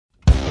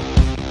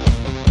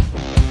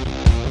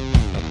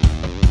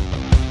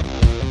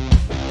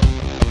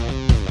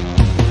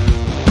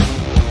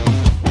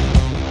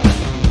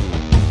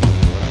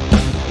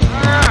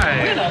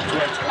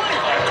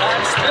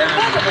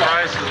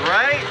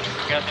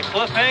the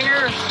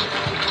cliffhangers.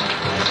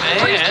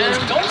 Racers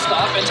don't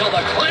stop until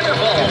the climber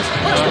falls.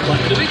 Press the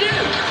button to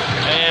begin.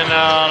 And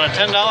on a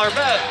 $10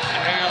 bet,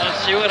 here,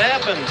 let's see what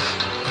happens.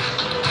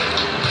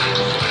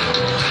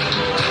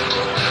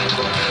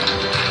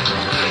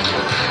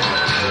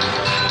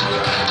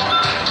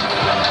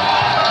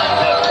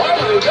 The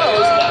farther he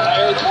goes, the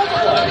higher the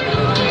multiplier.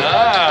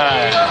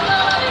 Alright.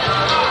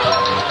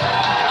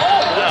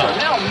 All bets are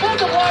now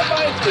multiplied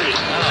by 3.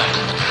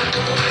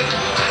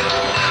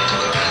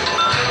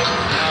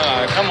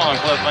 Alright, come on,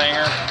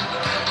 cliffhanger.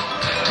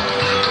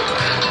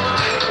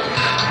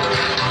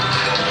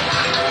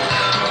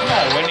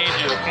 We need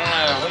you.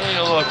 We need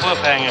a little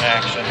cliffhanging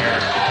action here.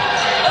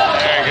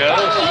 There he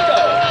goes.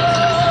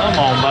 Come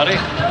on, buddy.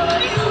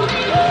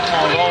 Come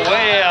on, go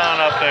way on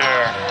up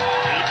there.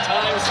 8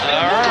 times spin.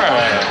 All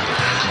right.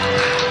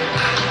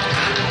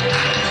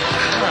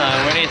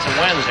 We need some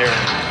wins here.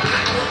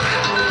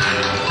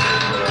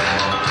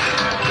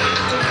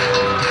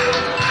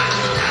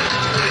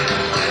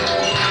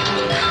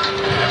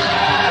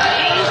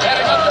 He's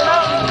heading up the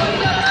mountain.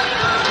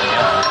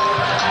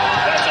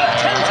 That's a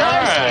 10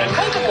 times spin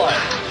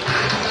multiplier.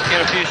 Get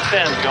a few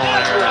spins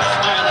going here.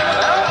 Smiling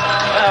about.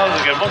 That was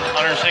a good one.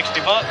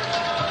 160 bucks.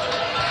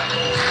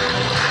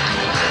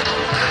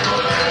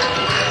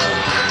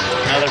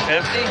 Another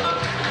 50.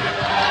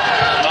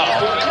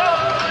 Uh-oh.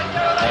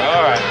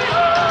 All right.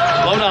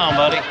 Slow down,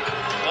 buddy.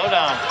 Slow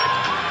down.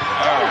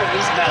 All right.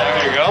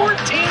 There you go. 14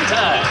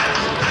 times.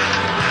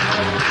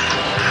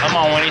 Come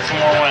on, we need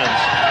some more wins.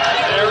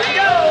 There he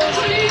goes.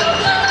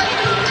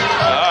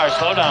 All right,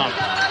 slow down.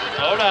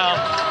 Slow down.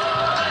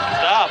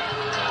 Stop.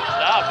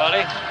 Stop,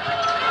 buddy.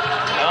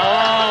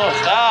 No,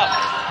 stop.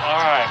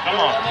 All right, come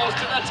on. Almost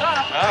to the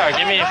top. All right,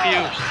 give me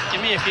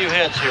a few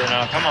hits here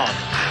now. Come on.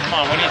 Come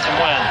on, we need some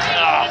wins.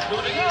 Oh, He's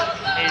moving up.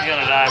 he's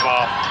gonna dive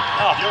off.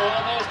 Oh, You're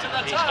almost to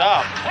the he top.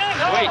 stopped. Hang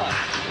on. Wait.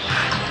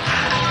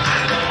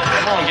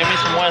 Come on, give me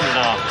some wins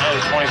now. That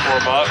was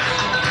 24 bucks.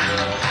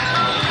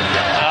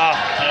 Ah,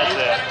 that's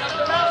it.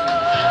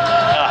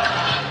 Ah.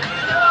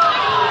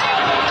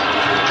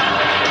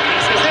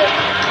 This is it.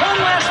 One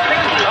last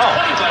spin. Oh,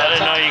 I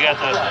didn't know you got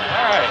the.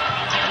 All right.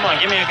 Come on,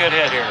 give me a good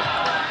hit here.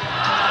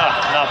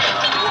 Ah, nothing.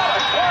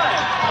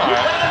 All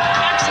right.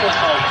 Excellent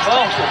moment.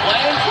 Thanks for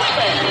playing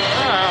Cliffhanger.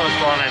 That was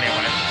fun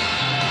anyway.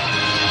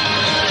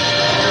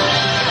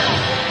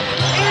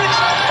 It's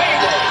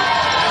payday.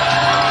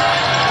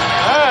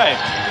 All right.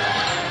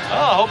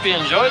 Well, I hope you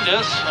enjoyed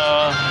this.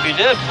 If you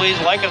did, please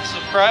like and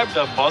subscribe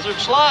to Buzzard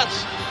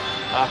Slots.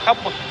 A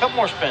couple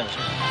more spins.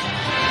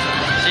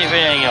 See if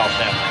anything else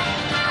happens.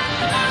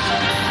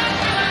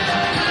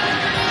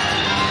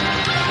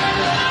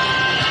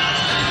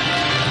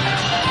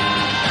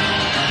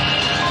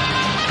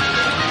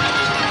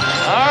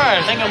 All right,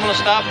 I think I'm going to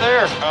stop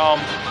there.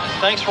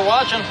 Thanks for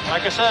watching.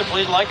 Like I said,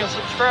 please like and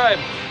subscribe.